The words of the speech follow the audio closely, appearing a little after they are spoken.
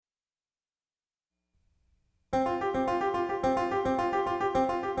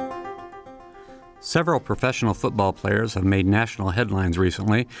Several professional football players have made national headlines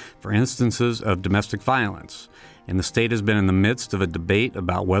recently for instances of domestic violence, and the state has been in the midst of a debate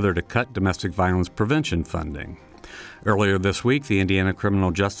about whether to cut domestic violence prevention funding. Earlier this week, the Indiana Criminal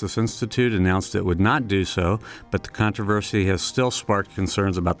Justice Institute announced it would not do so, but the controversy has still sparked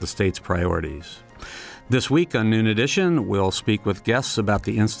concerns about the state's priorities. This week on Noon Edition, we'll speak with guests about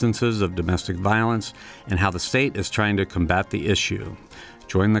the instances of domestic violence and how the state is trying to combat the issue.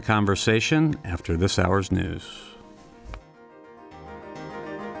 Join the conversation after this hour's news.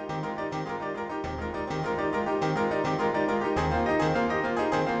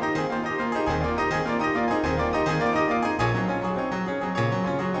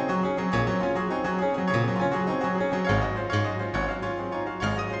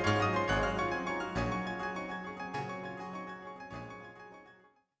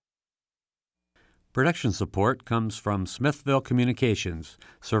 Production support comes from Smithville Communications,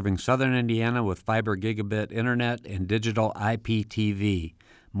 serving southern Indiana with fiber gigabit internet and digital IPTV.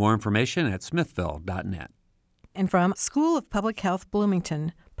 More information at smithville.net. And from School of Public Health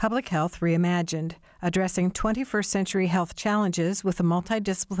Bloomington, Public Health Reimagined, addressing 21st century health challenges with a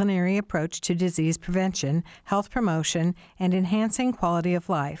multidisciplinary approach to disease prevention, health promotion, and enhancing quality of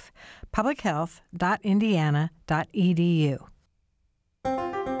life. publichealth.indiana.edu.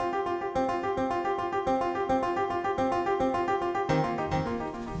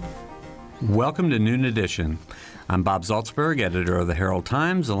 Welcome to Noon Edition. I'm Bob Zaltsberg, editor of the Herald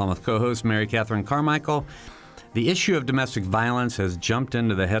Times, along with co-host Mary Catherine Carmichael. The issue of domestic violence has jumped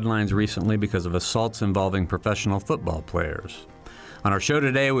into the headlines recently because of assaults involving professional football players. On our show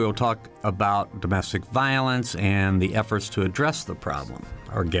today, we will talk about domestic violence and the efforts to address the problem.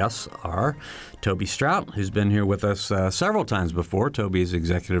 Our guests are Toby Strout, who's been here with us several times before. Toby is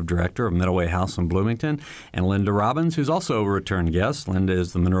executive director of Middleway House in Bloomington, and Linda Robbins, who's also a return guest. Linda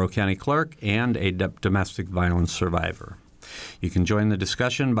is the Monroe County clerk and a domestic violence survivor. You can join the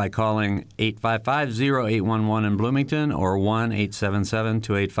discussion by calling 855-0811 in Bloomington or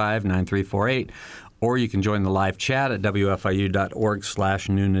 1-877-285-9348. Or you can join the live chat at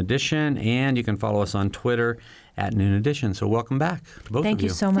wfiu.org/Noon Edition, and you can follow us on Twitter at Noon Edition. So welcome back to both of you. Thank you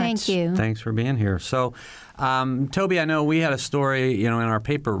so much. Thank you. Thanks for being here. So, Toby, I know we had a story, in our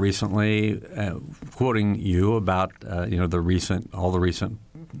paper recently, quoting you about, the recent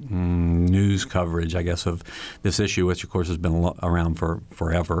news coverage, I guess, of this issue, which of course has been around for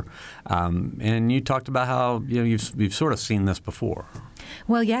forever. And you talked about how you've sort of seen this before.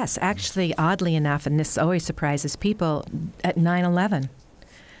 Well, yes, actually, oddly enough, and this always surprises people, at 9/11,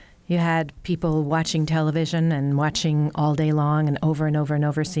 you had people watching television and watching all day long and over and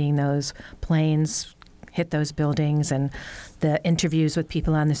over, seeing those planes hit those buildings and the interviews with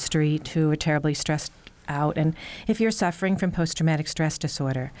people on the street who were terribly stressed out. And if you're suffering from post-traumatic stress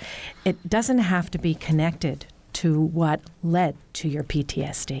disorder, it doesn't have to be connected to what led to your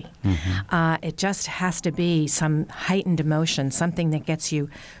PTSD. Mm-hmm. It just has to be some heightened emotion, something that gets you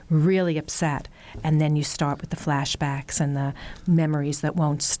really upset. And then you start with the flashbacks and the memories that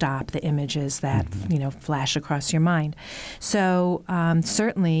won't stop, the images that, flash across your mind. So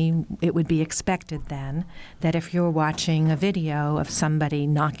certainly it would be expected then that if you're watching a video of somebody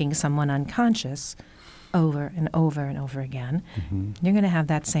knocking someone unconscious over and over and over again, you're going to have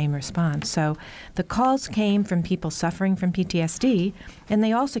that same response. So the calls came from people suffering from PTSD, and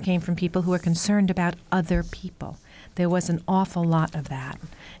they also came from people who are concerned about other people. There was an awful lot of that,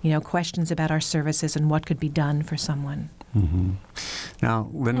 questions about our services and what could be done for someone. Mm-hmm. Now,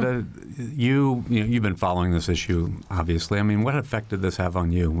 Linda, you've been following this issue, obviously. I mean, what effect did this have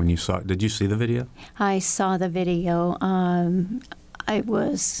on you when you saw it? Did you see the video? I saw the video.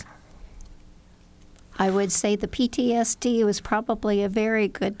 I would say the PTSD was probably a very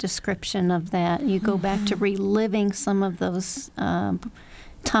good description of that. You go back to reliving some of those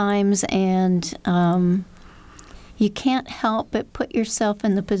times, and you can't help but put yourself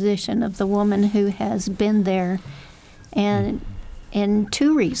in the position of the woman who has been there. And in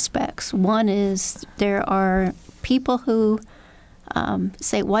two respects. One is there are people who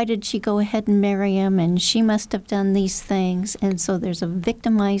say, why did she go ahead and marry him? And she must have done these things. And so there's a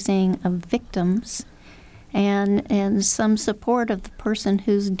victimizing of victims and some support of the person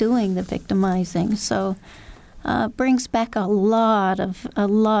who's doing the victimizing. So brings back a lot of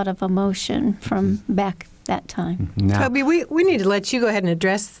emotion from back that time. Now, Toby, we need to let you go ahead and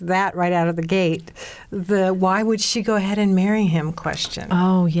address that right out of the gate. The why would she go ahead and marry him question.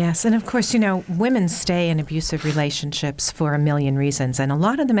 Oh, yes. And of course, women stay in abusive relationships for a million reasons, and a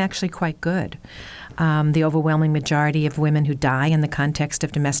lot of them actually quite good. The overwhelming majority of women who die in the context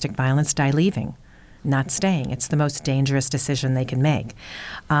of domestic violence die leaving. not staying. It's the most dangerous decision they can make.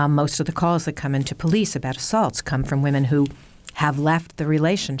 Most of the calls that come into police about assaults come from women who have left the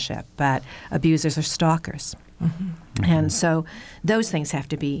relationship, but abusers are stalkers. Mm-hmm. And so those things have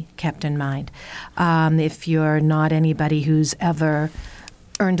to be kept in mind. If you're not anybody who's ever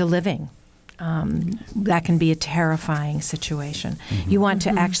earned a living, that can be a terrifying situation. Mm-hmm. You want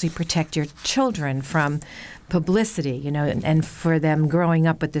to actually protect your children from publicity, and for them growing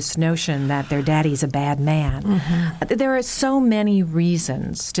up with this notion that their daddy's a bad man. Mm-hmm. There are so many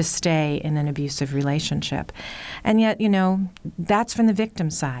reasons to stay in an abusive relationship. And yet, that's from the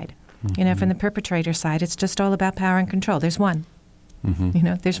victim side. Mm-hmm. From the perpetrator side, it's just all about power and control. There's one.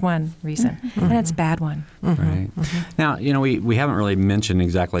 Mm-hmm. There's one reason, mm-hmm. and it's a bad one. Mm-hmm. Right. Mm-hmm. Now, we haven't really mentioned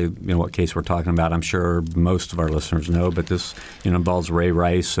exactly, what case we're talking about. I'm sure most of our listeners know, but this, involves Ray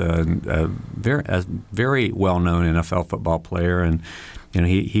Rice, a very well-known NFL football player, and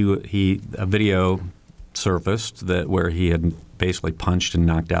he a video surfaced where he had basically punched and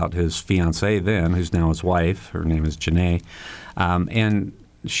knocked out his fiancée then, who's now his wife. Her name is Janae, and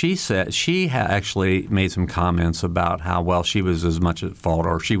she said she actually made some comments about how, she was as much at fault,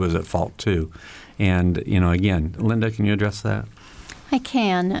 or she was at fault too. And, again, Linda, can you address that? I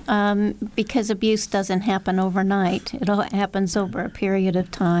can, because abuse doesn't happen overnight. It all happens over a period of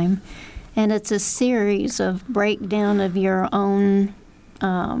time. And it's a series of breakdown of your own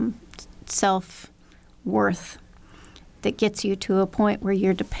self-worth that gets you to a point where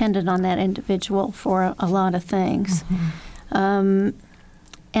you're dependent on that individual for a lot of things. Mm-hmm.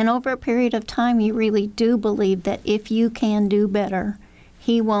 And over a period of time, you really do believe that if you can do better,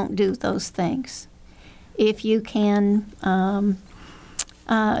 he won't do those things. If you can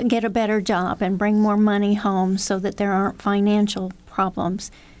get a better job and bring more money home so that there aren't financial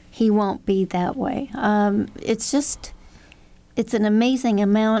problems, he won't be that way. It's an amazing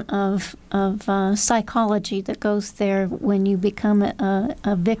amount of psychology that goes there when you become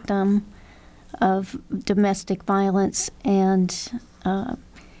a victim of domestic violence, and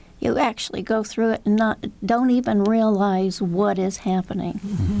you actually go through it and don't even realize what is happening.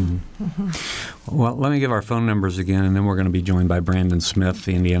 Mm-hmm. Mm-hmm. Well, let me give our phone numbers again, and then we're going to be joined by Brandon Smith,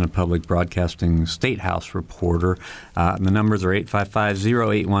 the Indiana Public Broadcasting State House reporter. The numbers are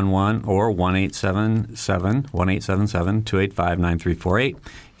 855-0811 or 1-877-285-9348. You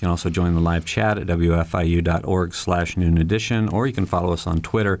can also join the live chat at wfiu.org/Noon Edition, or you can follow us on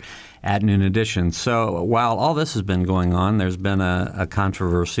Twitter at Noon Edition. So while all this has been going on, there's been a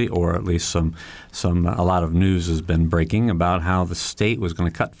controversy, or at least a lot of news has been breaking about how the state was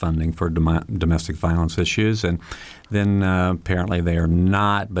going to cut funding for domestic violence issues, and then apparently they are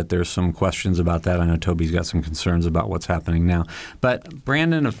not. But there's some questions about that. I know Toby's got some concerns about what's happening now. But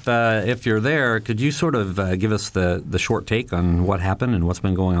Brandon, if you're there, could you sort of give us the short take on what happened and what's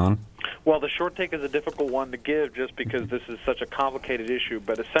been going on? Well, the short take is a difficult one to give just because this is such a complicated issue,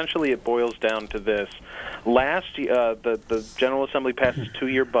 but essentially it boils down to this. Last year, the General Assembly passed a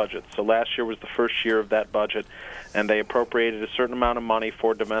 2-year budget, so last year was the first year of that budget, and they appropriated a certain amount of money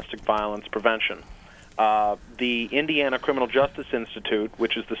for domestic violence prevention. The Indiana Criminal Justice Institute,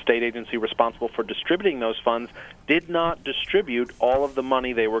 which is the state agency responsible for distributing those funds, did not distribute all of the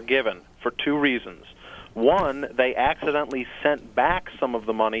money they were given for 2 reasons. One, they accidentally sent back some of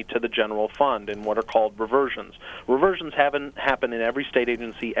the money to the general fund in what are called reversions. Reversions happen in every state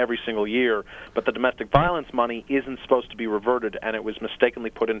agency every single year, but the domestic violence money isn't supposed to be reverted, and it was mistakenly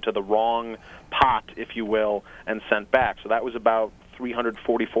put into the wrong pot, if you will, and sent back. So that was about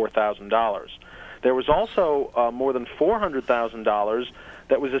 $344,000. There was also more than $400,000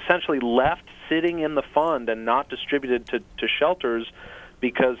 that was essentially left sitting in the fund and not distributed to shelters,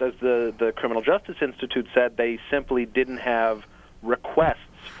 because, as the Criminal Justice Institute said, they simply didn't have requests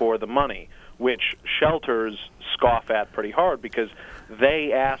for the money, which shelters scoff at pretty hard because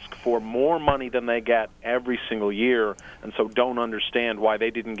they ask for more money than they get every single year, and so don't understand why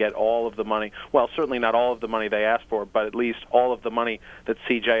they didn't get all of the money. Well, certainly not all of the money they asked for, but at least all of the money that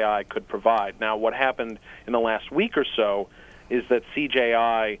CJI could provide. Now, what happened in the last week or so is that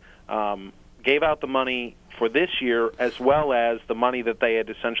CJI gave out the money for this year, as well as the money that they had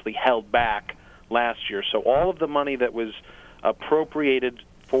essentially held back last year. So all of the money that was appropriated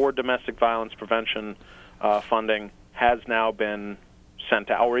for domestic violence prevention funding has now been sent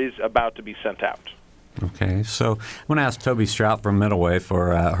out, or is about to be sent out. Okay, so I'm going to ask Toby Strout from Middleway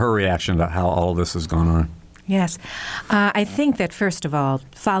for her reaction to how all this has gone on. Yes. I think that, first of all,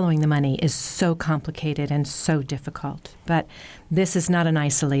 following the money is so complicated and so difficult. But this is not an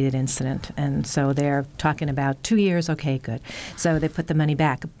isolated incident. And so they're talking about 2 years. Okay, good. So they put the money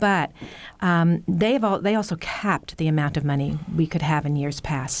back. But they also capped the amount of money we could have in years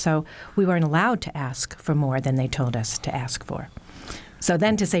past. So we weren't allowed to ask for more than they told us to ask for. So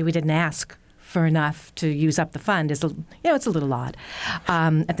then to say we didn't ask for enough to use up the fund is, it's a little odd,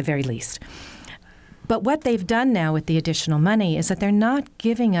 at the very least. But what they've done now with the additional money is that they're not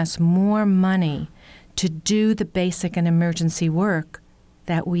giving us more money to do the basic and emergency work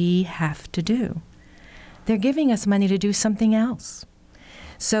that we have to do. They're giving us money to do something else.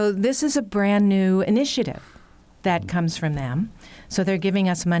 So this is a brand new initiative that comes from them. So they're giving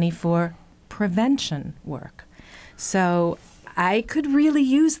us money for prevention work. So I could really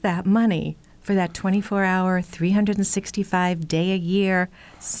use that money for that 24-hour, 365-day-a-year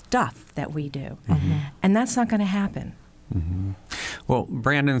stuff that we do. Mm-hmm. And that's not going to happen. Mm-hmm. Well,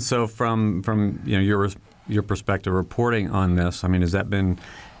 Brandon, so from your perspective reporting on this, I mean, has that been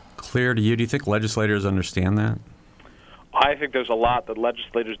clear to you? Do you think legislators understand that? I think there's a lot that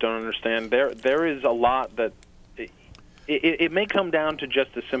legislators don't understand. There is a lot that it may come down to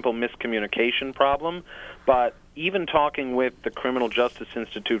just a simple miscommunication problem, but even talking with the Criminal Justice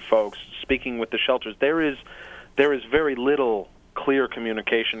Institute folks, speaking with the shelters, there is very little clear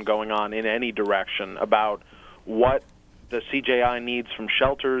communication going on in any direction about what the CJI needs from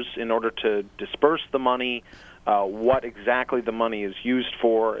shelters in order to disperse the money, what exactly the money is used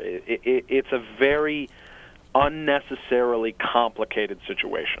for. It's a very unnecessarily complicated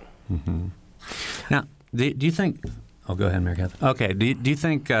situation. Mm-hmm. Now, do you think... Oh, go ahead, Mary Catherine. Okay. Do you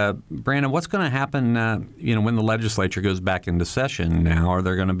think, Brandon, what's going to happen, when the legislature goes back into session now? Are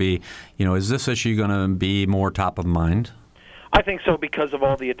there going to be, is this issue going to be more top of mind? I think so, because of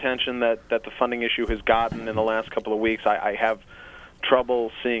all the attention that the funding issue has gotten in the last couple of weeks. I have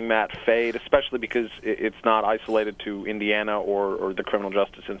trouble seeing that fade, especially because it's not isolated to Indiana or the Criminal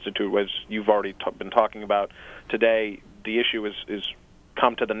Justice Institute, as you've already been talking about today. The issue is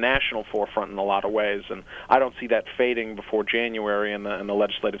come to the national forefront in a lot of ways, and I don't see that fading before January in the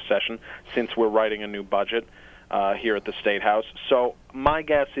legislative session, since we're writing a new budget here at the State House. So my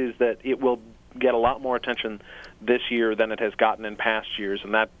guess is that it will get a lot more attention this year than it has gotten in past years,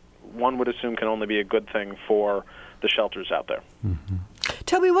 and that, one would assume, can only be a good thing for the shelters out there. Mm-hmm.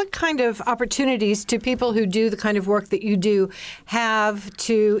 Toby, what kind of opportunities do people who do the kind of work that you do have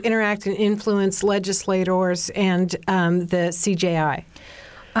to interact and influence legislators and the CJI?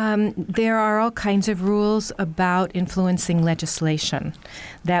 There are all kinds of rules about influencing legislation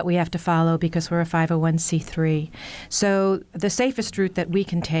that we have to follow because we're a 501c3. So the safest route that we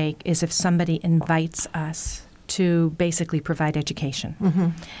can take is if somebody invites us to basically provide education. Mm-hmm.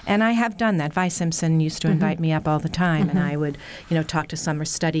 And I have done that. Vi Simpson used to invite me up all the time, and I would, talk to summer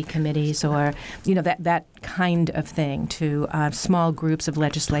study committees or, that kind of thing to small groups of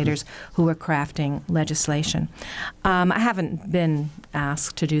legislators who are crafting legislation. I haven't been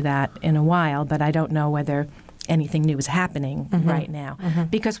asked to do that in a while, but I don't know whether anything new is happening right now.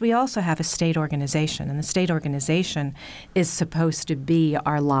 Because we also have a state organization, and the state organization is supposed to be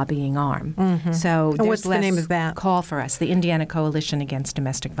our lobbying arm. So and what's the name of that? Call for us, the Indiana Coalition Against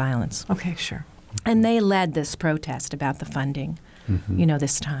Domestic Violence. Okay, sure. And they led this protest about the funding,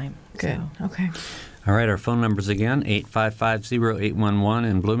 this time. Good. So. Okay. All right, our phone numbers again, 855-0811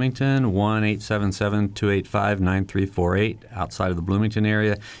 in Bloomington, 1-877-285-9348 outside of the Bloomington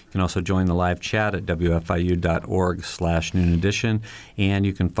area. You can also join the live chat at wfiu.org/Noon Edition, and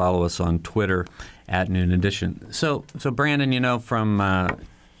you can follow us on Twitter at Noon Edition. So Brandon, from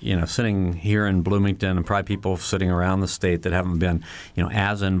sitting here in Bloomington, and probably people sitting around the state that haven't been,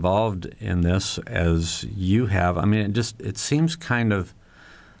 as involved in this as you have, I mean, it seems kind of,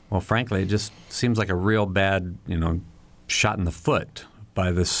 well, frankly, it just seems like a real bad, shot in the foot by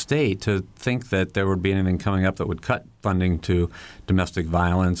the state to think that there would be anything coming up that would cut funding to domestic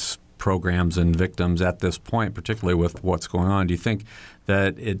violence programs and victims at this point, particularly with what's going on. Do you think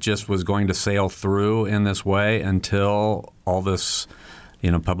that it just was going to sail through in this way until all this,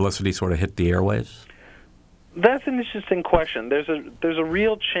 publicity sort of hit the airwaves? That's an interesting question. There's a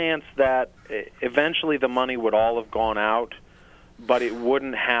real chance that eventually the money would all have gone out, but it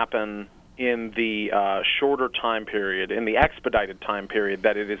wouldn't happen in the shorter time period, in the expedited time period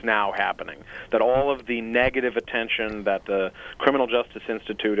that it is now happening. That all of the negative attention that the Criminal Justice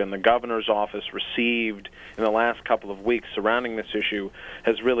Institute and the governor's office received in the last couple of weeks surrounding this issue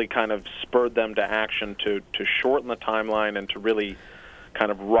has really kind of spurred them to action to shorten the timeline and to really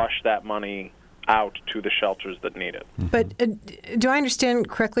kind of rush that money out to the shelters that need it. But do I understand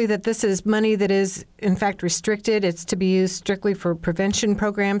correctly that this is money that is, in fact, restricted? It's to be used strictly for prevention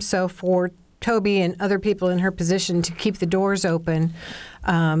programs. So for Toby and other people in her position to keep the doors open,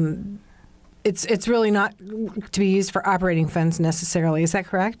 it's really not to be used for operating funds necessarily. Is that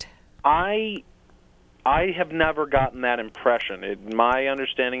correct? I have never gotten that impression. My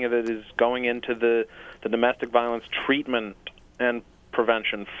understanding of it is going into the Domestic Violence Treatment and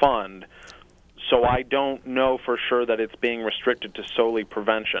Prevention Fund. So I don't know for sure that it's being restricted to solely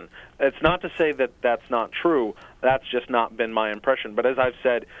prevention. It's not to say that that's not true. That's just not been my impression. But as I've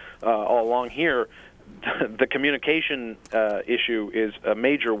said all along here, the communication issue is a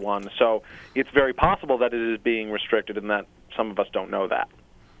major one. So it's very possible that it is being restricted and that some of us don't know that.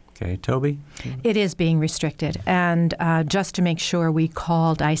 Okay, Toby? It is being restricted. And just to make sure, we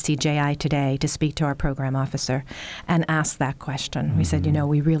called ICJI today to speak to our program officer and ask that question. We said,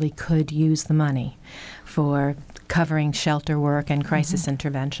 we really could use the money for covering shelter work and crisis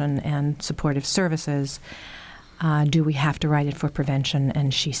intervention and supportive services. Do we have to write it for prevention?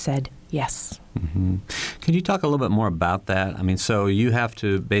 And she said, yes. Can you talk a little bit more about that? I mean, so you have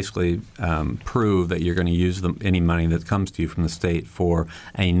to basically prove that you're going to use any money that comes to you from the state for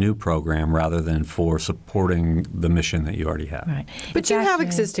a new program rather than for supporting the mission that you already have. Right. But you have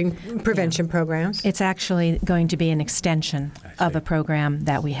existing prevention programs. It's actually going to be an extension of a program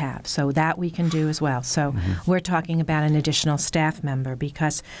that we have, so that we can do as well. So we're talking about an additional staff member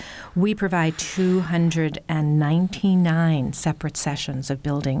because we provide 299 separate sessions of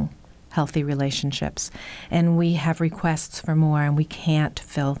building healthy relationships, and we have requests for more, and we can't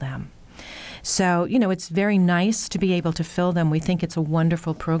fill them. So, it's very nice to be able to fill them. We think it's a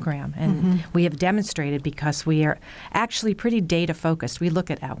wonderful program, and we have demonstrated, because we are actually pretty data-focused. We look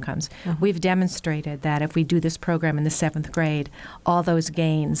at outcomes. We've demonstrated that if we do this program in the 7th grade, all those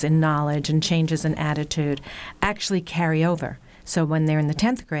gains in knowledge and changes in attitude actually carry over. So when they're in the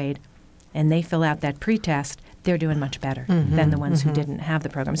 10th grade and they fill out that pretest, they're doing much better than the ones who didn't have the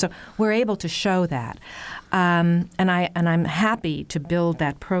program. So we're able to show that, and I'm happy to build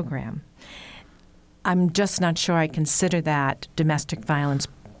that program. I'm just not sure I consider that domestic violence.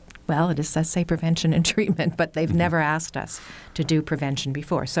 Well, it does say prevention and treatment, but they've never asked us to do prevention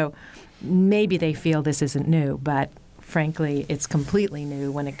before. So maybe they feel this isn't new, but frankly, it's completely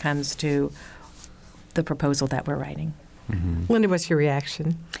new when it comes to the proposal that we're writing. Linda, what's your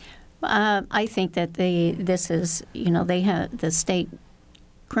reaction? I think that this is, they have the state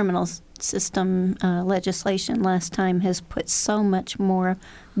criminal system legislation last time has put so much more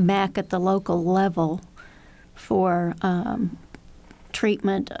back at the local level for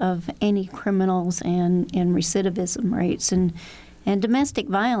treatment of any criminals and recidivism rates. And domestic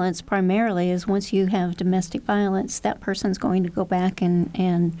violence primarily is once you have domestic violence, that person's going to go back and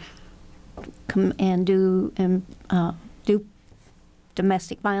do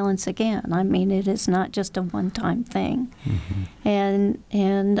domestic violence again. I mean, it is not just a one-time thing. And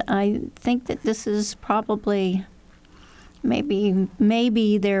I think that this is probably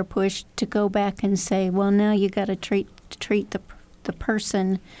maybe they're pushed to go back and say, well, now you got to treat the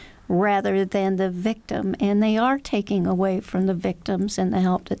person rather than the victim, and they are taking away from the victims and the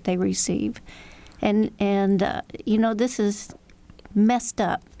help that they receive. And this is messed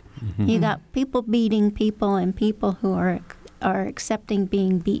up. You got people beating people and people who are accepting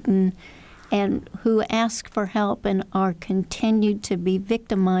being beaten and who ask for help and are continued to be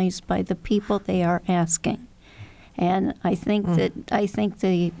victimized by the people they are asking. And I think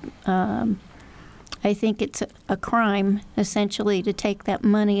I think it's a crime essentially to take that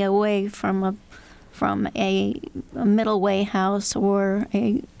money away from a middle way house or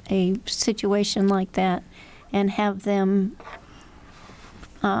a situation like that and have them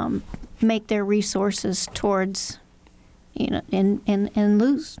make their resources towards and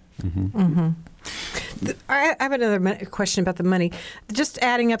lose. I have another question about the money. Just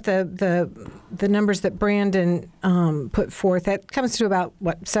adding up the numbers that Brandon put forth, that comes to about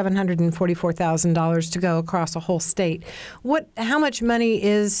 $744,000 to go across a whole state. How much money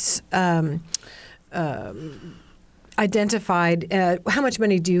is identified? How much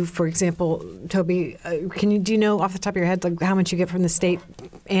money do you, for example, Toby? Do you know off the top of your head how much you get from the state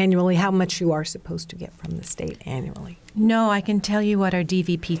annually? How much you are supposed to get from the state annually? No, I can tell you what our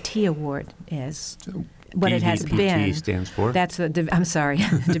DVPT award is. What it has been. DVPT stands for? That's I'm sorry,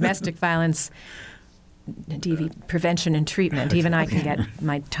 domestic violence. Prevention and treatment. Even I can get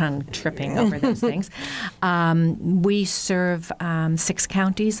my tongue tripping over those things. We serve 6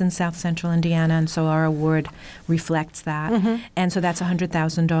 counties in south central Indiana, and so our award reflects that. And so that's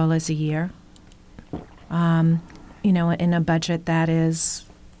 $100,000 a year. In a budget that is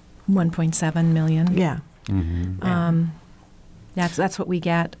 1.7 million. Yeah. That's what we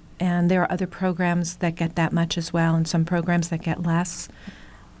get. And there are other programs that get that much as well, and some programs that get less.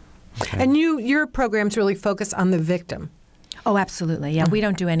 Okay. And your programs really focus on the victim. Oh, absolutely. Yeah, we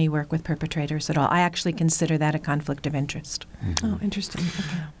don't do any work with perpetrators at all. I actually consider that a conflict of interest. Oh, interesting.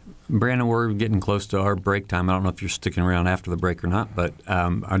 Okay. Brandon, we're getting close to our break time. I don't know if you're sticking around after the break or not, but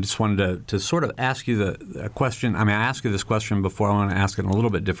I just wanted to sort of ask you the question. I mean, I asked you this question before. I want to ask it in a little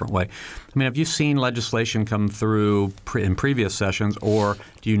bit different way. I mean, have you seen legislation come through in previous sessions, or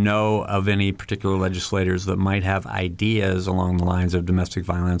do you know of any particular legislators that might have ideas along the lines of domestic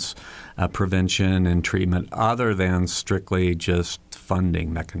violence prevention and treatment other than strictly just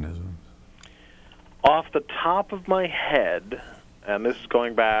funding mechanisms? Off the top of my head, and this is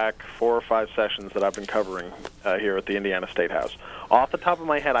going back 4 or 5 sessions that I've been covering here at the Indiana State House. Off the top of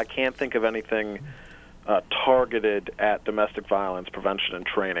my head, I can't think of anything targeted at domestic violence prevention and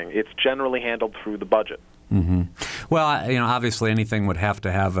training. It's generally handled through the budget. Mm-hmm. Well, obviously anything would have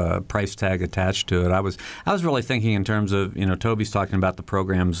to have a price tag attached to it. I was really thinking in terms of, Toby's talking about the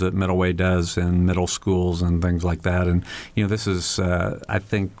programs that Middle Way does in middle schools and things like that. And, this is, I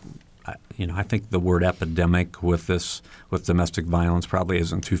think the word epidemic with domestic violence probably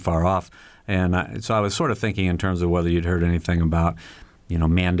isn't too far off. And so I was sort of thinking in terms of whether you'd heard anything about,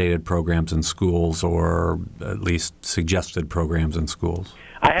 mandated programs in schools or at least suggested programs in schools.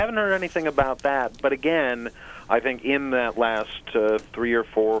 I haven't heard anything about that. But again, I think in that last 3 or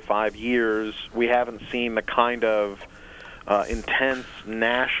 4 or 5 years, we haven't seen the kind of intense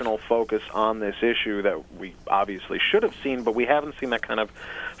national focus on this issue that we obviously should have seen, but we haven't seen that kind of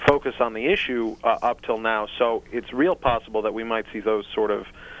focus on the issue up till now. So it's real possible that we might see those sort of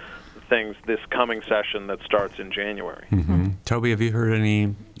things this coming session that starts in January. Mm-hmm. Toby, have you heard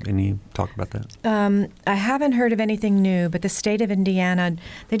any talk about that? I haven't heard of anything new, but the state of Indiana,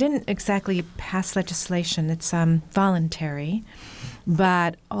 they didn't exactly pass legislation. It's voluntary.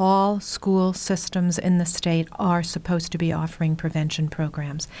 But all school systems in the state are supposed to be offering prevention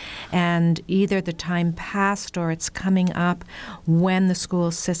programs. And either the time passed or it's coming up when the school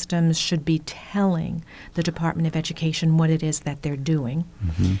systems should be telling the Department of Education what it is that they're doing.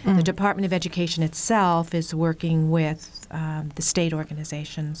 Mm-hmm. The Department of Education itself is working with the state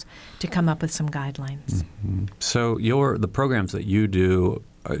organizations to come up with some guidelines. Mm-hmm. So the programs that you do,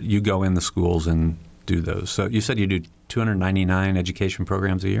 you go in the schools and do those. So you said you do 299 education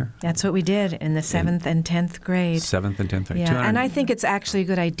programs a year? That's what we did in the 7th and 10th grade. 7th and 10th grade. Yeah, and I think it's actually a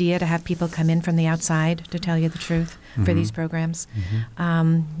good idea to have people come in from the outside, to tell you the truth, for these programs.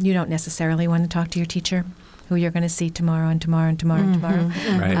 Mm-hmm. You don't necessarily want to talk to your teacher, who you're going to see tomorrow and tomorrow and tomorrow and tomorrow.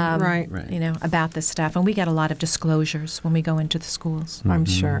 Right. Right. About this stuff. And we get a lot of disclosures when we go into the schools. Mm-hmm. I'm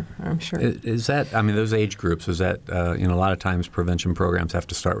sure. Is that, those age groups, is that, a lot of times prevention programs have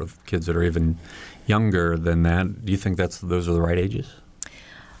to start with kids that are even younger than that. Do you think those are the right ages?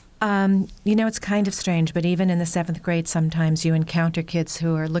 It's kind of strange, but even in the 7th grade, sometimes you encounter kids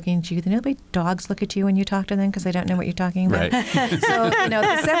who are looking at you. The way dogs look at you when you talk to them because they don't know what you're talking about. Right. So,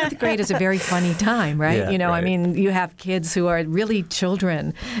 the 7th grade is a very funny time, right? Yeah, right. You have kids who are really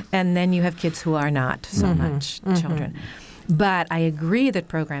children, and then you have kids who are not so much children. But I agree that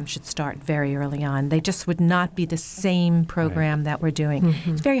programs should start very early on. They just would not be the same program that we're doing.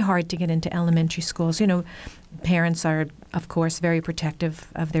 Mm-hmm. It's very hard to get into elementary schools. Parents are, of course, very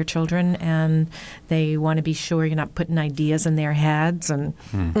protective of their children, and they want to be sure you're not putting ideas in their heads and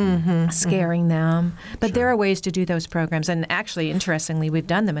scaring them. But there are ways to do those programs. And actually, interestingly, we've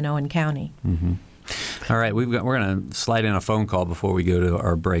done them in Owen County. Mm-hmm. All right, we're going to slide in a phone call before we go to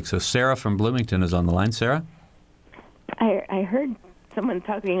our break. So Sarah from Bloomington is on the line. Sarah? I heard someone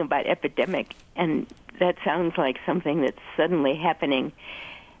talking about epidemic, and that sounds like something that's suddenly happening.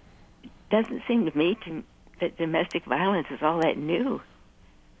 Doesn't seem to me that domestic violence is all that new.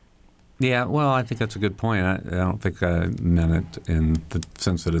 Yeah, well, I think that's a good point. I don't think I meant it in the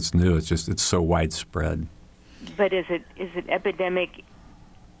sense that it's new. It's just it's so widespread. But is it epidemic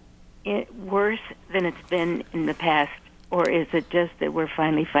worse than it's been in the past, or is it just that we're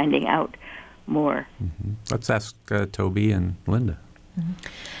finally finding out more? Mm-hmm. Let's ask Toby and Linda. Mm-hmm.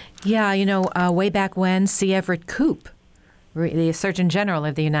 Yeah, way back when, C. Everett Koop, the Surgeon General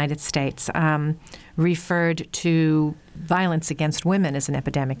of the United States, referred to violence against women as an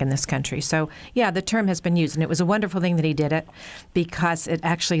epidemic in this country. So, yeah, the term has been used, and it was a wonderful thing that he did it because it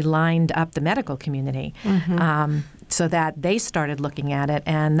actually lined up the medical community so that they started looking at it,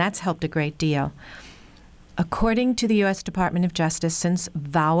 and that's helped a great deal. According to the U.S. Department of Justice, since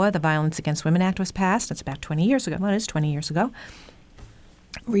VAWA, the Violence Against Women Act, was passed, that's about 20 years ago. Well, it is 20 years ago.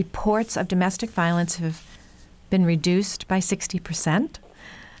 Reports of domestic violence have been reduced by 60%.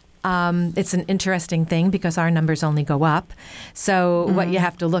 It's an interesting thing because our numbers only go up. So what you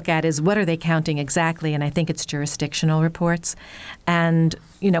have to look at is what are they counting exactly, and I think it's jurisdictional reports. And,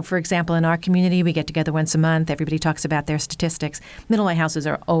 for example, in our community, we get together once a month. Everybody talks about their statistics. Middle-way houses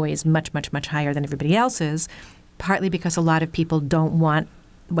are always much, much, much higher than everybody else's, partly because a lot of people don't want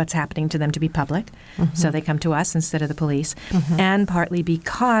what's happening to them to be public, so they come to us instead of the police, and partly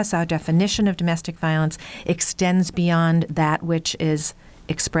because our definition of domestic violence extends beyond that which is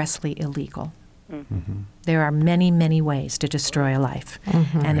expressly illegal. There are many, many ways to destroy a life,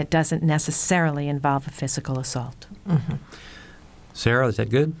 and it doesn't necessarily involve a physical assault. Sarah, is that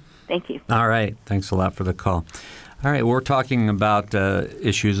good? Thank you. All right. Thanks a lot for the call. All right, we're talking about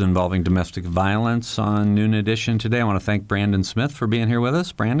issues involving domestic violence on Noon Edition today. I want to thank Brandon Smith for being here with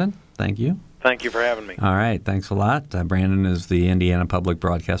us. Brandon, thank you. Thank you for having me. All right, thanks a lot. Brandon is the Indiana Public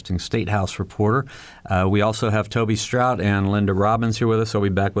Broadcasting State House reporter. We also have Toby Strout and Linda Robbins here with us. They'll be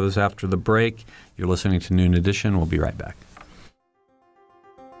back with us after the break. You're listening to Noon Edition. We'll be right back.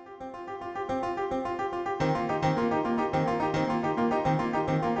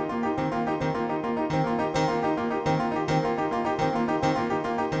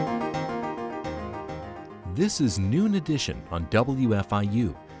 This is Noon Edition on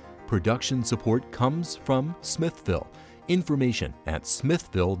WFIU. Production support comes from Smithville. Information at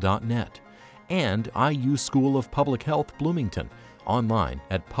smithville.net. And IU School of Public Health Bloomington. Online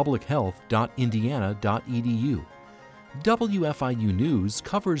at publichealth.indiana.edu. WFIU News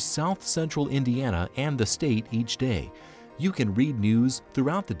covers South Central Indiana and the state each day. You can read news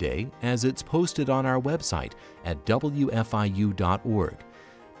throughout the day as it's posted on our website at wfiu.org.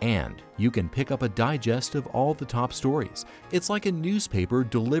 And you can pick up a digest of all the top stories. It's like a newspaper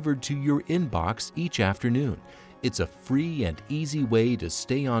delivered to your inbox each afternoon. It's a free and easy way to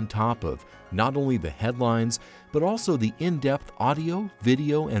stay on top of not only the headlines, but also the in-depth audio,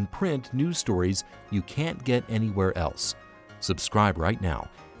 video, and print news stories you can't get anywhere else. Subscribe right now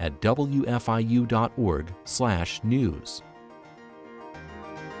at wfiu.org/news.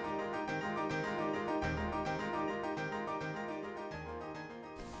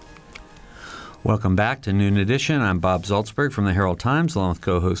 Welcome back to Noon Edition. I'm Bob Zaltsberg from the Herald Times, along with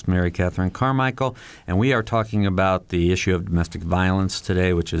co-host Mary Catherine Carmichael, and we are talking about the issue of domestic violence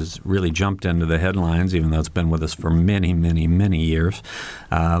today, which has really jumped into the headlines, even though it's been with us for many, many, many years.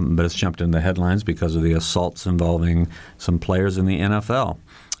 But it's jumped into the headlines because of the assaults involving some players in the NFL.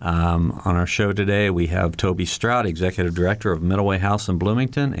 On our show today, we have Toby Strout, Executive Director of Middle-way House in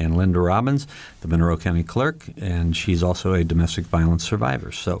Bloomington, and Linda Robbins, the Monroe County Clerk, and she's also a domestic violence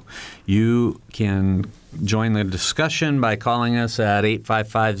survivor. So you can join the discussion by calling us at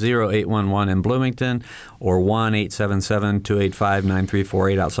 855-0811 in Bloomington or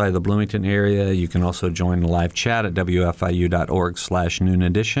 1-877-285-9348 outside the Bloomington area. You can also join the live chat at wfiu.org/Noon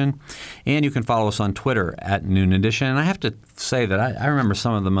Edition. And you can follow us on Twitter at Noon Edition. And I have to say that I remember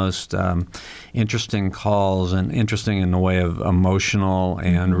some of the most interesting calls, and interesting in the way of emotional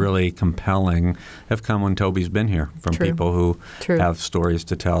and really compelling, have come when Toby's been here from people who have stories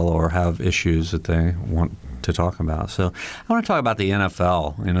to tell or have issues that they want to talk about. So I want to talk about the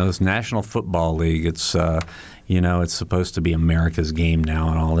NFL. This National Football League. It's it's supposed to be America's game now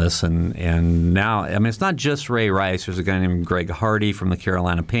and all this. And now, it's not just Ray Rice. There's a guy named Greg Hardy from the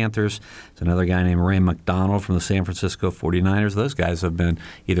Carolina Panthers. There's another guy named Ray McDonald from the San Francisco 49ers. Those guys have been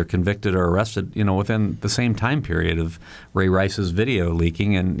either convicted or arrested, within the same time period of Ray Rice's video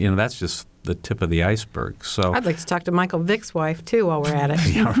leaking. And, that's just the tip of the iceberg. So I'd like to talk to Michael Vick's wife, too, while we're at it.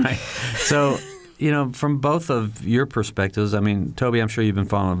 Yeah, right. So, from both of your perspectives, Toby, I'm sure you've been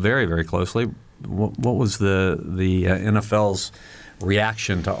following very, very closely. What was the NFL's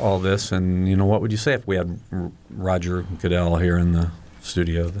reaction to all this, and what would you say if we had Roger Goodell here in the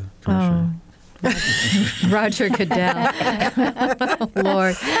studio, the commissioner? Roger Goodell.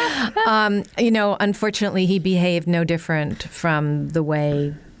 Lord. Unfortunately, he behaved no different from the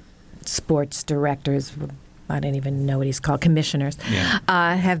way sports directors, I don't even know what he's called, commissioners,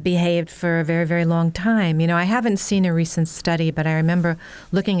 have behaved for a very, very long time. I haven't seen a recent study, but I remember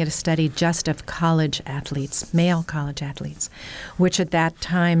looking at a study just of college athletes, male college athletes, which at that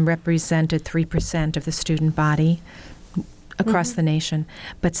time represented 3% of the student body across the nation,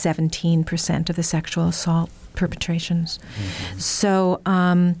 but 17% of the sexual assault perpetrations. So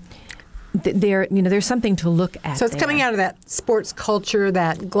there's something to look at. So it's coming out of that sports culture,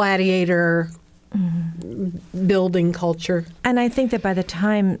 that gladiator building culture. And I think that by the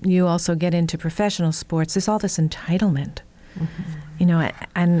time you also get into professional sports, there's all this entitlement.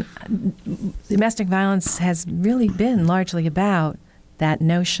 And domestic violence has really been largely about that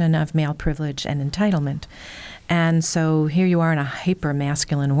notion of male privilege and entitlement. And so here you are in a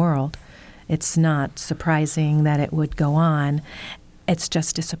hyper-masculine world. It's not surprising that it would go on. It's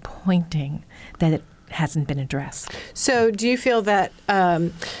just disappointing that it hasn't been addressed. So do you feel that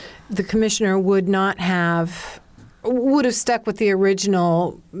the commissioner would have stuck with the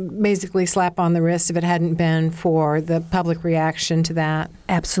original, basically slap on the wrist if it hadn't been for the public reaction to that?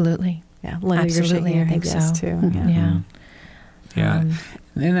 Absolutely. Yeah, Linda, Absolutely, you're I think yes, so. too. Yeah. Yeah.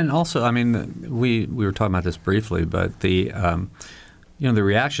 And then also, I mean, we were talking about this briefly, but the the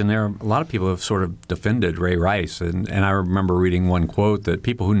reaction there, a lot of people have sort of defended Ray Rice, and I remember reading one quote that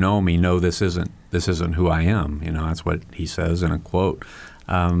people who know me know this isn't who I am. That's what he says in a quote.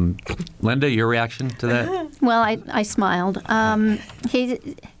 Linda, your reaction to that? Well, I smiled.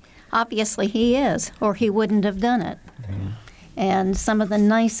 Obviously he is, or he wouldn't have done it. Mm-hmm. And some of the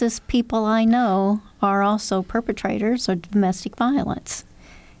nicest people I know are also perpetrators of domestic violence.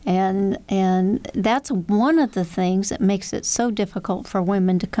 And that's one of the things that makes it so difficult for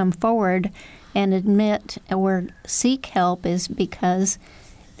women to come forward and admit or seek help, is because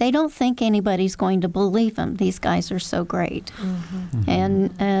they don't think anybody's going to believe them. These guys are so great.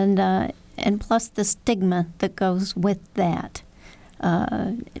 Mm-hmm. And plus the stigma that goes with that.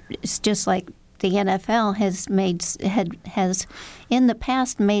 It's just like the NFL has in the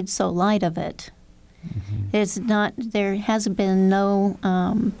past made so light of it. Mm-hmm. There has been no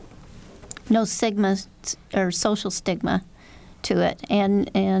stigma or social stigma to it,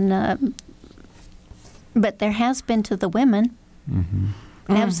 but there has been to the women. Mm-hmm.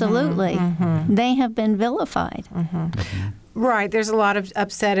 Absolutely, mm-hmm. They have been vilified. Mm-hmm. Mm-hmm. Right. There's a lot of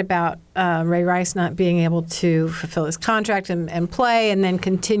upset about Ray Rice not being able to fulfill his contract and play, and then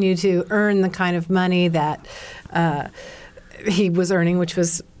continue to earn the kind of money that he was earning, which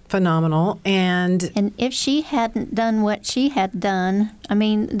was phenomenal. And if she hadn't done what she had done, I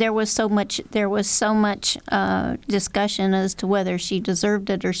mean, there was so much discussion as to whether she deserved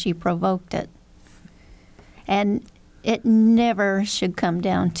it or she provoked it, and it never should come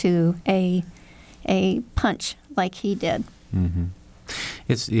down to a punch like he did. Mm-hmm.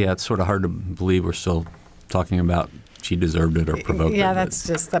 It's sort of hard to believe we're still talking about she deserved it or provoked it. Yeah,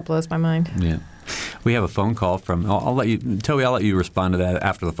 that blows my mind. Yeah. We have a phone call from, Toby, I'll let you respond to that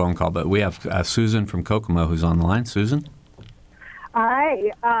after the phone call, but we have Susan from Kokomo who's on the line. Susan?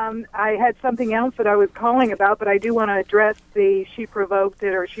 Hi. I had something else that I was calling about, but I do want to address the she provoked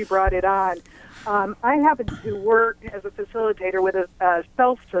it or she brought it on. I happen to work as a facilitator with a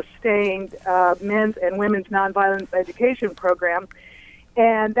self-sustained men's and women's nonviolence education program,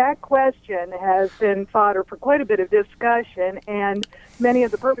 and that question has been fodder for quite a bit of discussion, and many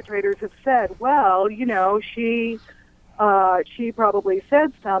of the perpetrators have said, well, she probably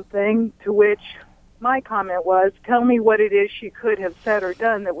said something, to which my comment was, tell me what it is she could have said or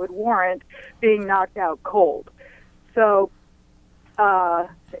done that would warrant being knocked out cold. So,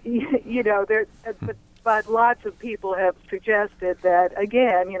 but lots of people have suggested that,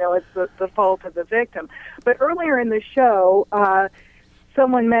 again, it's the fault of the victim. But earlier in the show,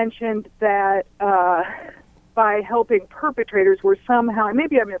 someone mentioned that by helping perpetrators, we're somehow, and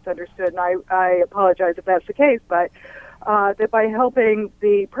maybe I misunderstood, and I apologize if that's the case, but that by helping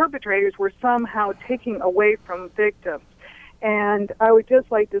the perpetrators, we're somehow taking away from victims. And I would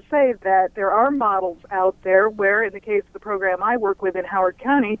just like to say that there are models out there where, in the case of the program I work with in Howard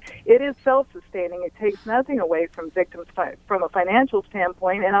County, it is self-sustaining. It takes nothing away from victims from a financial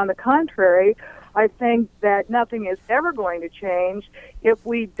standpoint. And on the contrary, I think that nothing is ever going to change if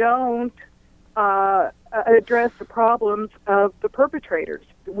we don't address the problems of the perpetrators.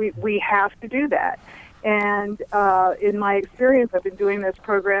 We have to do that. And in my experience, I've been doing this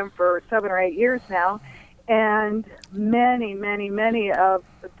program for 7 or 8 years now, and many, many, many of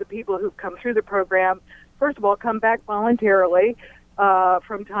the people who've come through the program, first of all, come back voluntarily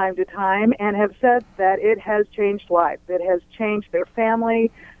from time to time and have said that it has changed lives. It has changed their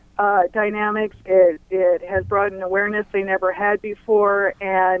family dynamics. It has brought an awareness they never had before,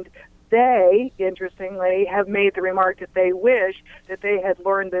 and they, interestingly, have made the remark that they wish that they had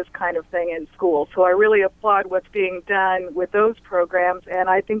learned this kind of thing in school. So I really applaud what's being done with those programs, and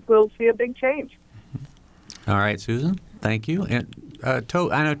I think we'll see a big change. All right, Susan, thank you. And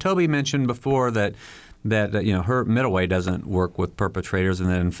I know Toby mentioned before that her middle way doesn't work with perpetrators, and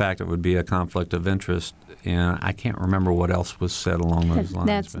that in fact it would be a conflict of interest. And I can't remember what else was said along those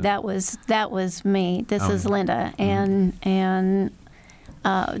lines. That was me. This is Linda, and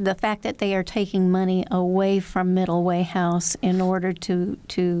the fact that they are taking money away from Middle Way House in order to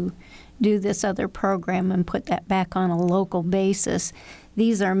do this other program and put that back on a local basis.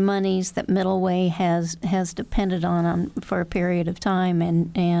 These are monies that Middle Way has depended on for a period of time,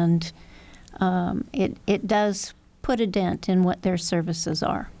 and it does put a dent in what their services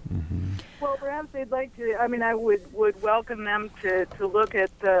are. Well, perhaps they'd like to. I mean, I would welcome them to look at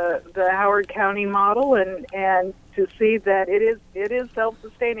the Howard County model and to see that it is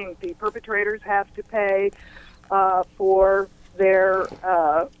self-sustaining. The perpetrators have to pay for their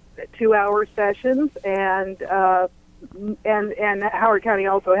 2-hour sessions, and Howard County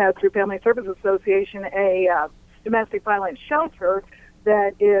also has, through Family Service Association, a domestic violence shelter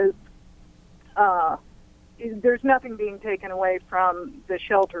that is. There's nothing being taken away from the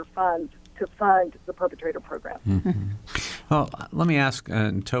shelter funds to fund the perpetrator program. Well, let me ask,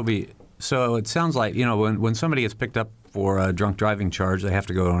 Toby, so it sounds like, when somebody gets picked up for a drunk driving charge, they have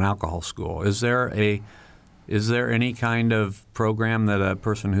to go to an alcohol school. Is there any kind of program that a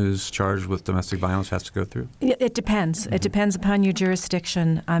person who's charged with domestic violence has to go through? It depends. It depends upon your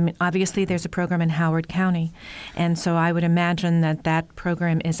jurisdiction. I mean, obviously, there's a program in Howard County, and so I would imagine that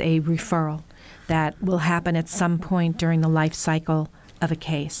program is a referral that will happen at some point during the life cycle of a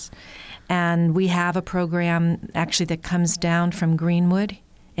case. And we have a program actually that comes down from Greenwood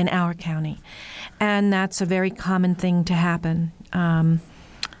in our county. And that's a very common thing to happen. When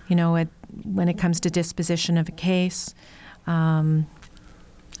it comes to disposition of a case,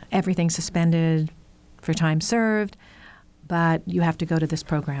 everything's suspended for time served, but you have to go to this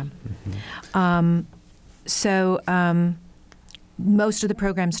program. So most of the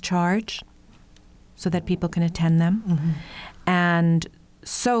programs charge so that people can attend them. And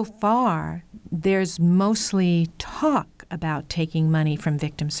so far, there's mostly talk about taking money from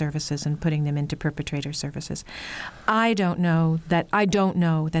victim services and putting them into perpetrator services. I don't know that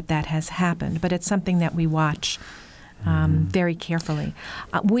that has happened, but it's something that we watch very carefully.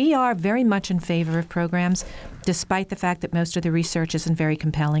 We are very much in favor of programs, despite the fact that most of the research isn't very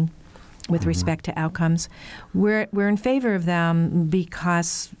compelling with respect to outcomes. We're in favor of them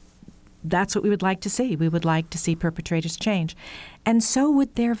because that's what we would like to see. We would like to see perpetrators change. And so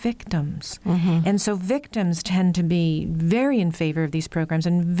would their victims. And so victims tend to be very in favor of these programs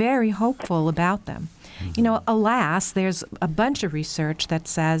and very hopeful about them. Alas, there's a bunch of research that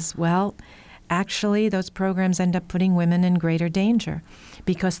says, well, actually those programs end up putting women in greater danger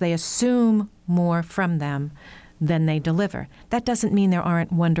because they assume more from them than they deliver. That doesn't mean there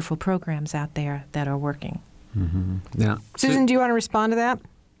aren't wonderful programs out there that are working. Yeah. Susan, do you want to respond to that?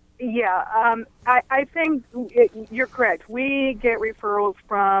 Yeah, I think you're correct. We get referrals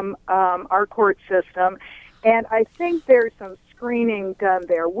from our court system, and I think there's some screening done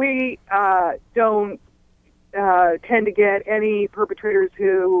there. We don't tend to get any perpetrators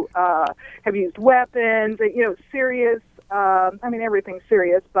who have used weapons, serious, everything's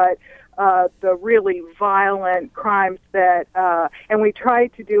serious, but the really violent crimes that, and we try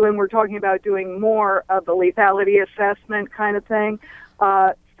to do, and we're talking about doing more of the lethality assessment kind of thing.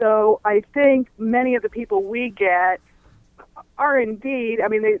 So I think many of the people we get are indeed,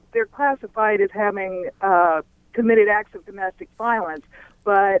 they're classified as having committed acts of domestic violence,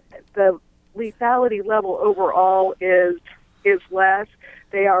 but the lethality level overall is less.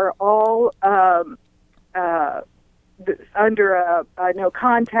 They are all under a no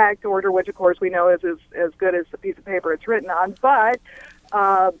contact order, which of course we know is as good as the piece of paper it's written on, but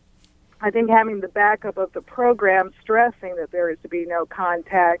I think having the backup of the program stressing that there is to be no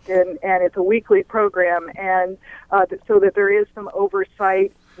contact, and it's a weekly program, and so that there is some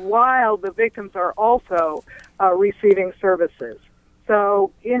oversight while the victims are also receiving services.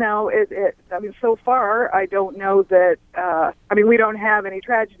 So, so far, I don't know that, we don't have any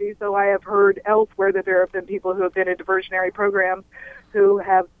tragedies, though I have heard elsewhere that there have been people who have been in diversionary programs who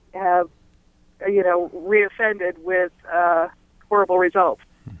have reoffended with horrible results.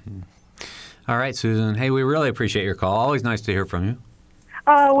 All right, Susan. Hey, we really appreciate your call. Always nice to hear from you.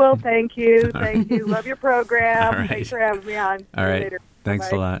 Oh, well, thank you. Thank you. Love your program. Right. Thanks for having me on. All right. Later. Thanks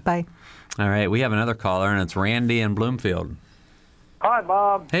Bye-bye. a lot. Bye. All right. We have another caller, and it's Randy in Bloomfield. Hi,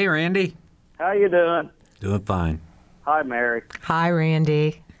 Bob. Hey, Randy. How you doing? Doing fine. Hi, Mary. Hi,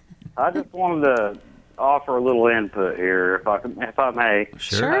 Randy. I just wanted to offer a little input here, if I may.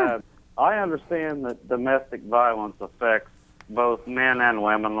 Sure. I understand that domestic violence affects both men and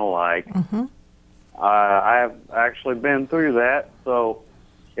women alike. I have actually been through that, so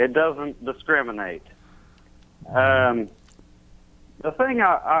it doesn't discriminate. The thing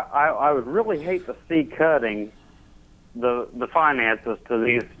I would really hate to see cutting the finances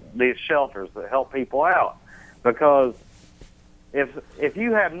to these shelters that help people out, because if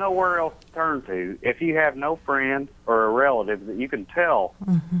you have nowhere else to turn to, if you have no friend or a relative that you can tell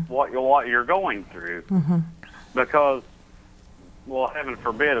what you're going through, because well, heaven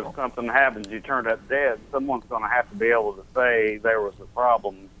forbid, if something happens, you turned up dead, someone's going to have to be able to say there was a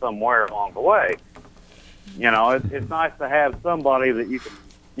problem somewhere along the way. You know, it's nice to have somebody that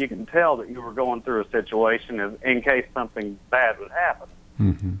you can tell that you were going through a situation in case something bad would happen.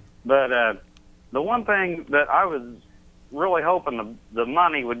 Mm-hmm. But the one thing that I was really hoping the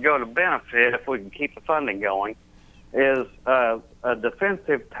money would go to benefit, if we can keep the funding going, is a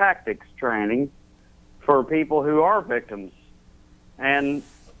defensive tactics training for people who are victims. And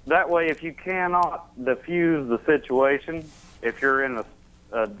that way, if you cannot diffuse the situation, if you're in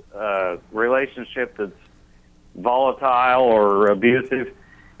a relationship that's volatile or abusive,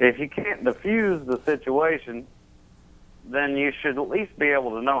 if you can't diffuse the situation, then you should at least be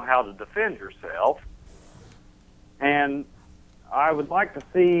able to know how to defend yourself. And I would like to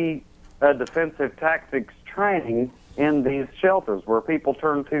see a defensive tactics training in these shelters where people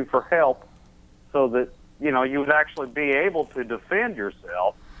turn to for help, so that, you know, you would actually be able to defend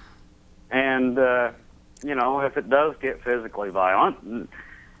yourself. And, you know, if it does get physically violent,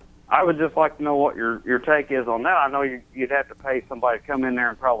 I would just like to know what your take is on that. I know you'd have to pay somebody to come in there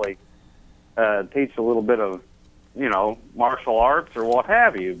and probably teach a little bit of, you know, martial arts or what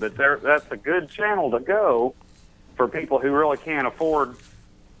have you, but that's a good channel to go for people who really can't afford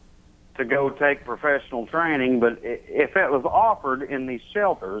to go take professional training. But if it was offered in these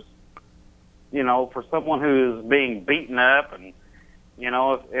shelters, you know, for someone who is being beaten up, and, you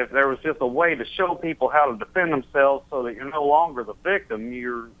know, if there was just a way to show people how to defend themselves so that you're no longer the victim,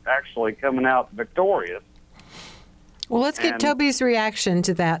 you're actually coming out victorious. Well, let's get Toby's reaction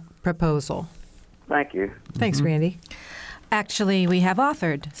to that proposal. Thank you. Thanks, Randy. Actually, we have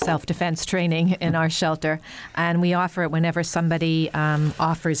offered self-defense training in our shelter, and we offer it whenever somebody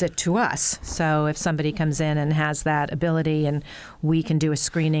offers it to us. So if somebody comes in and has that ability, and we can do a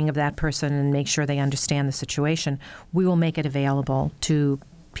screening of that person and make sure they understand the situation, we will make it available to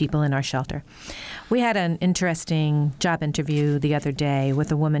people in our shelter. We had an interesting job interview the other day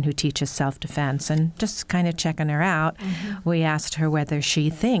with a woman who teaches self-defense, and just kind of checking her out, we asked her whether she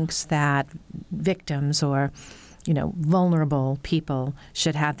thinks that victims or, you know, vulnerable people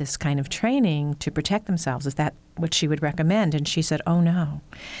should have this kind of training to protect themselves. Is that what she would recommend? And she said, oh, no.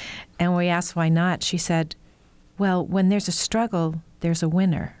 And we asked why not. She said, well, when there's a struggle, there's a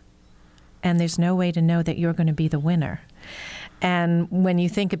winner. And there's no way to know that you're going to be the winner. And when you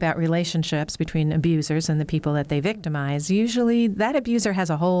think about relationships between abusers and the people that they victimize, usually that abuser has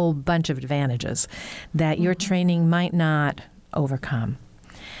a whole bunch of advantages that your training might not overcome.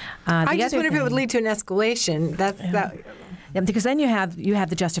 I just wonder if it would lead to an escalation. Yeah, because then you have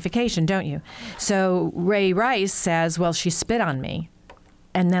the justification, don't you? So Ray Rice says, well, she spit on me,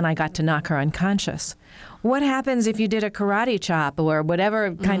 and then I got to knock her unconscious. What happens if you did a karate chop or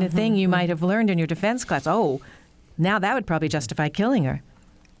whatever kind of thing you might have learned in your defense class? Oh, now that would probably justify killing her.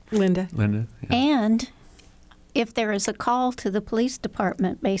 Linda? Yeah. And if there is a call to the police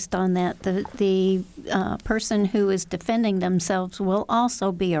department based on that, the person who is defending themselves will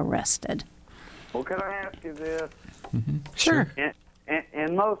also be arrested. Well, can I ask you this? Mm-hmm. Sure.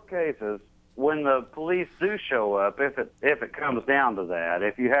 In most cases, when the police do show up, if it comes down to that,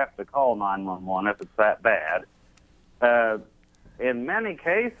 if you have to call 911 if it's that bad, in many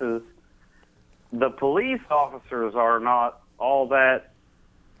cases, the police officers are not all that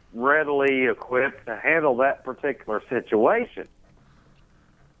readily equipped to handle that particular situation.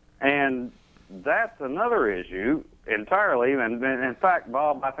 And that's another issue entirely. And in fact,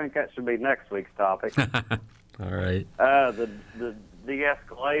 Bob, I think that should be next week's topic. All right. The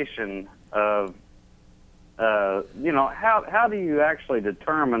de-escalation of, you know, how do you actually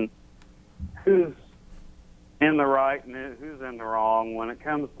determine who's in the right and who's in the wrong when it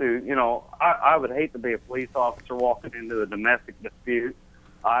comes to, you know, I would hate to be a police officer walking into a domestic dispute.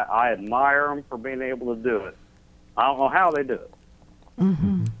 I admire them for being able to do it. I don't know how they do it.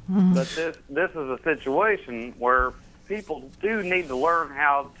 Mm-hmm. Mm-hmm. But this is a situation where people do need to learn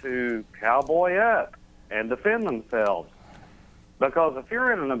how to cowboy up and defend themselves. Because if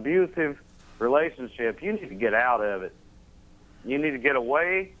you're in an abusive relationship, you need to get out of it. You need to get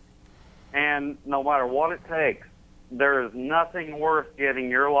away, and no matter what it takes, there is nothing worth getting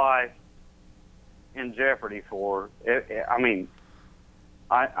your life in jeopardy for. I mean,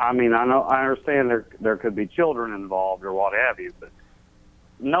 I know, I understand there could be children involved or what have you, but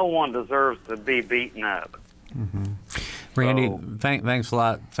no one deserves to be beaten up. Mm-hmm. Randy, thanks a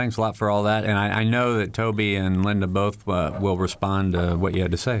lot. Thanks a lot for all that. And I know that Toby and Linda both will respond to what you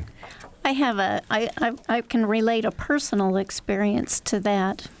had to say. I can relate a personal experience to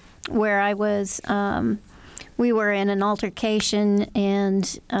that, where I was. We were in an altercation, and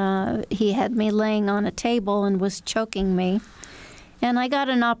he had me laying on a table and was choking me. and I got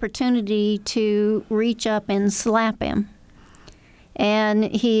an opportunity to reach up and slap him. And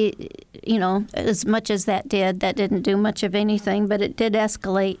he, as much as that didn't do much of anything, but it did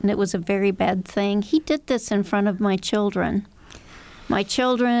escalate, and it was a very bad thing. He did this in front of my children.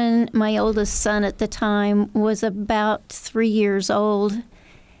 My oldest son at the time was about 3 years old,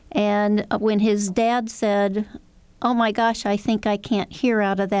 and when his dad said, "Oh my gosh, I think I can't hear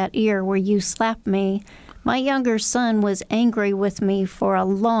out of that ear where you slapped me," my younger son was angry with me for a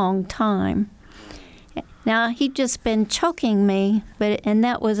long time. Now, he'd just been choking me, and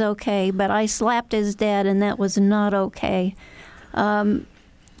that was okay, but I slapped his dad, and that was not okay.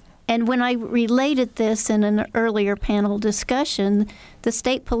 And when I related this in an earlier panel discussion, the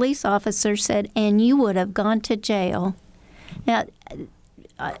state police officer said, "And you would have gone to jail." Now,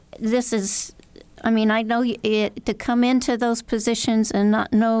 this is, I know to come into those positions and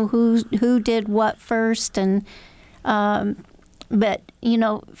not know who did what first, and but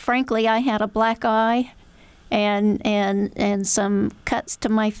frankly, I had a black eye and some cuts to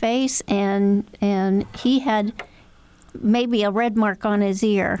my face, and he had maybe a red mark on his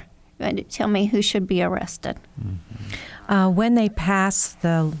ear. Tell me who should be arrested. When they passed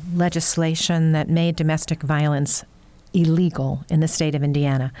the legislation that made domestic violence illegal in the state of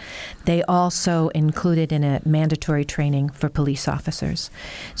Indiana, they also included in it mandatory training for police officers.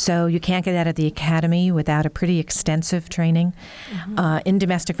 So you can't get out of the academy without a pretty extensive training in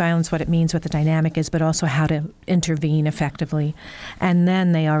domestic violence, what it means, what the dynamic is, but also how to intervene effectively. And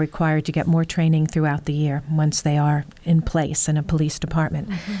then they are required to get more training throughout the year once they are in place in a police department.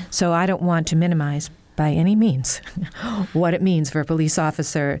 So I don't want to minimize by any means what it means for a police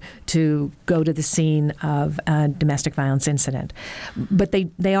officer to go to the scene of a domestic violence incident. But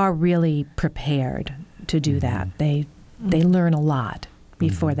they are really prepared to do that. They learn a lot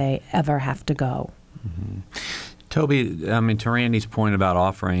before they ever have to go. Toby, to Randy's point about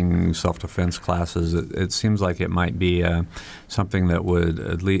offering self-defense classes, it seems like it might be something that would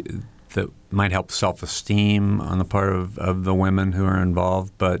at least that might help self-esteem on the part of the women who are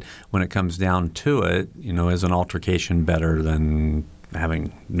involved. But when it comes down to it, is an altercation better than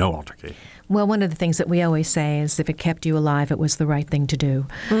having no altercation? Well, one of the things that we always say is if it kept you alive, it was the right thing to do.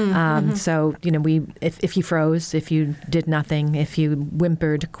 So, if you froze, if you did nothing, if you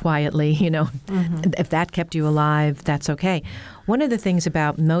whimpered quietly, if that kept you alive, that's okay. One of the things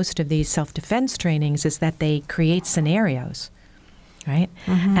about most of these self-defense trainings is that they create scenarios. Right?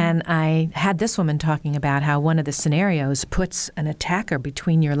 And I had this woman talking about how one of the scenarios puts an attacker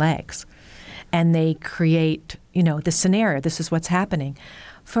between your legs. And they create, the scenario, this is what's happening.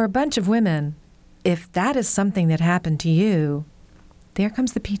 For a bunch of women, if that is something that happened to you, there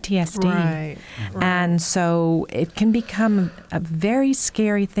comes the PTSD. Right. And so it can become a very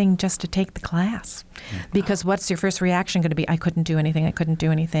scary thing just to take the class. Because what's your first reaction going to be? I couldn't do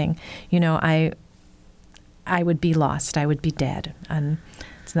anything. I would be lost. I would be dead. And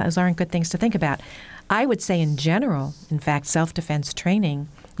so those aren't good things to think about. I would say in general, in fact, self-defense training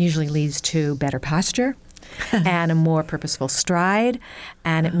usually leads to better posture and a more purposeful stride,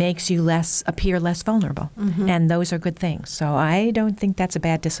 and it makes you appear less vulnerable. And those are good things. So I don't think that's a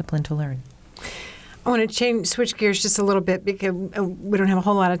bad discipline to learn. I want to switch gears just a little bit because we don't have a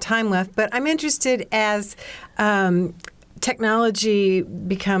whole lot of time left, but I'm interested as technology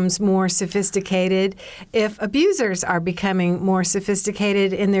becomes more sophisticated, if abusers are becoming more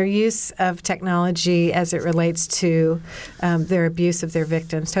sophisticated in their use of technology as it relates to their abuse of their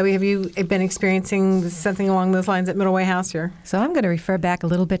victims. Toby, have you been experiencing something along those lines at Middle Way House here? So I'm going to refer back a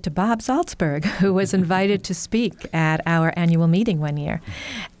little bit to Bob Salzberg, who was invited to speak at our annual meeting one year.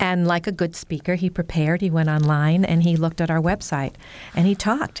 And like a good speaker, he prepared, he went online, and he looked at our website. And he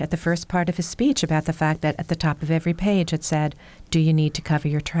talked at the first part of his speech about the fact that at the top of every page it said, "Do you need to cover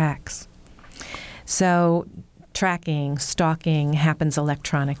your tracks?" So tracking, stalking happens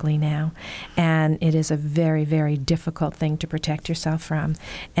electronically now, and it is a very, very difficult thing to protect yourself from.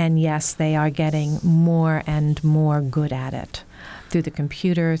 And yes, they are getting more and more good at it through the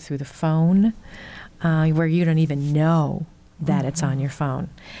computer, through the phone, where you don't even know that it's on your phone.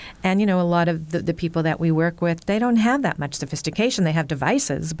 And, a lot of the people that we work with, they don't have that much sophistication. They have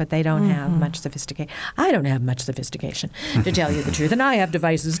devices, but they don't have much sophistication. I don't have much sophistication, to tell you the truth, and I have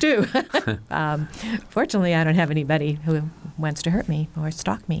devices too. Fortunately, I don't have anybody who wants to hurt me or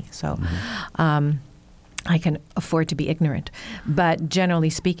stalk me, so I can afford to be ignorant. But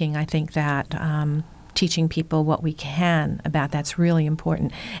generally speaking, I think that teaching people what we can about that's really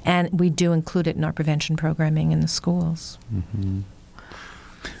important. And we do include it in our prevention programming in the schools.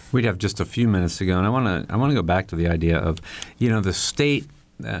 We'd have just a few minutes to go, and I want to go back to the idea of, the state,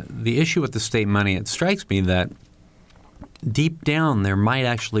 the issue with the state money. It strikes me that deep down there might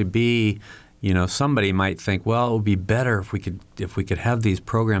actually be, somebody might think, well, it would be better if we could have these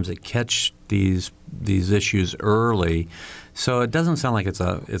programs that catch these issues early. So it doesn't sound like it's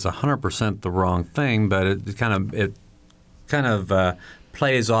 100% the wrong thing, but it kind of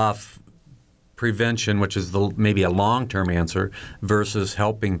plays off prevention, which is maybe a long-term answer, versus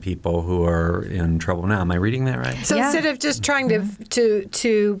helping people who are in trouble now. Am I reading that right? So instead of just trying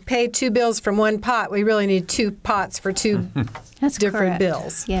to pay two bills from one pot, we really need two pots for two That's different correct.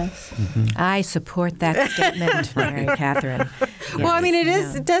 bills. Yes. I support that statement, Mary Catherine. Well, I mean,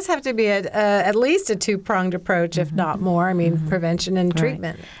 it does have to be at least a two-pronged approach, if not more. I mean, prevention and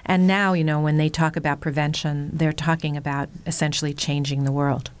treatment. Right. And now, when they talk about prevention, they're talking about essentially changing the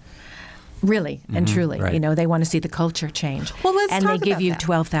world. Really and truly, right. They want to see the culture change. Well, let's and talk they give about you that.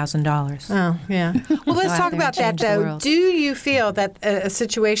 $12,000. Oh, yeah. Well, let's out talk there about and that, change the though. world. Do you feel that a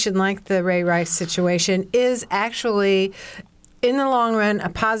situation like the Ray Rice situation is actually, in the long run, a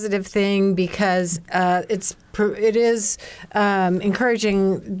positive thing because it is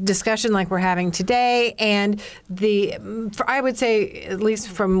encouraging discussion like we're having today, and I would say, at least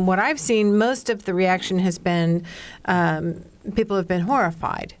from what I've seen, most of the reaction has been people have been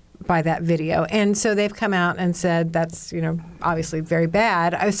horrified by that video, and so they've come out and said that's obviously very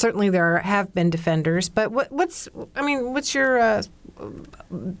bad. Certainly there have been defenders, but what's your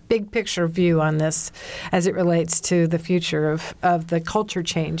big picture view on this as it relates to the future of the culture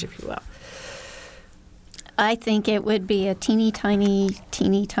change, if you will? I think it would be a teeny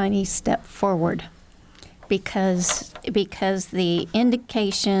tiny step forward because the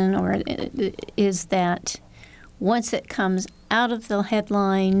indication is that once it comes out of the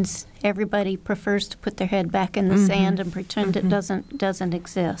headlines, everybody prefers to put their head back in the sand and pretend it doesn't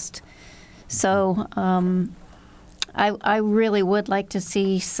exist. So I really would like to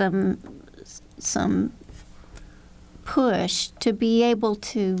see some push to be able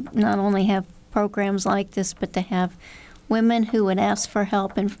to not only have programs like this, but to have women who would ask for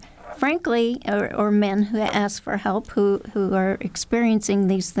help, and frankly, or men who ask for help who are experiencing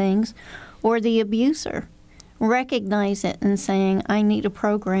these things, or the abuser, recognize it and saying, I need a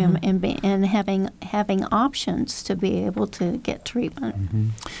program, and having options to be able to get treatment.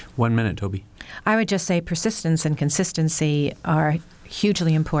 1 minute, Toby. I would just say persistence and consistency are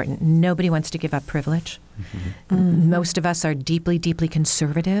hugely important. Nobody wants to give up privilege. Most of us are deeply, deeply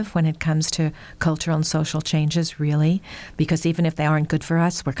conservative when it comes to cultural and social changes, really, because even if they aren't good for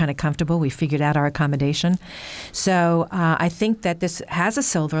us, we're kind of comfortable. We figured out our accommodation. So I think that this has a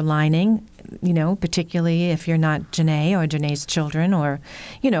silver lining, particularly if you're not Janae or Janae's children or,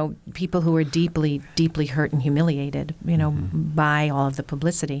 people who are deeply, deeply hurt and humiliated, by all of the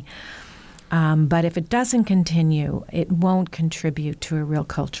publicity. But if it doesn't continue, it won't contribute to a real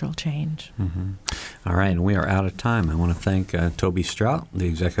cultural change. All right, and we are out of time. I want to thank Toby Strout, the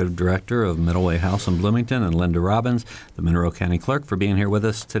Executive Director of Middleway House in Bloomington, and Linda Robbins, the Monroe County Clerk, for being here with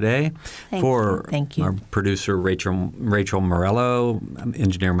us today. Thank you. Our producer, Rachel Morello,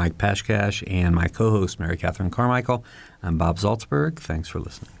 engineer Mike Pashkash, and my co-host, Mary Catherine Carmichael, I'm Bob Zaltsberg. Thanks for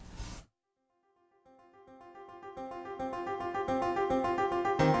listening.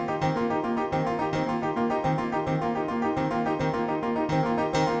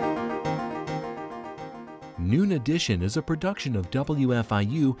 Noon Edition is a production of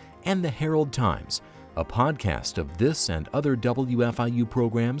WFIU and the Herald Times. A podcast of this and other WFIU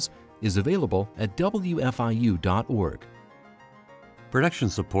programs is available at WFIU.org. Production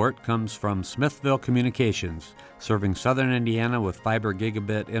support comes from Smithville Communications, serving southern Indiana with fiber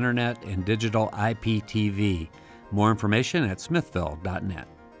gigabit internet and digital IPTV. More information at smithville.net.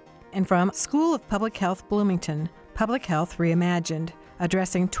 And from School of Public Health Bloomington, Public Health Reimagined,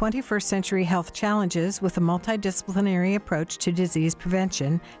 addressing 21st century health challenges with a multidisciplinary approach to disease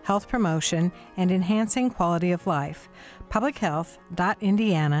prevention, health promotion, and enhancing quality of life.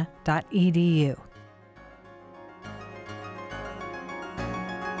 publichealth.indiana.edu.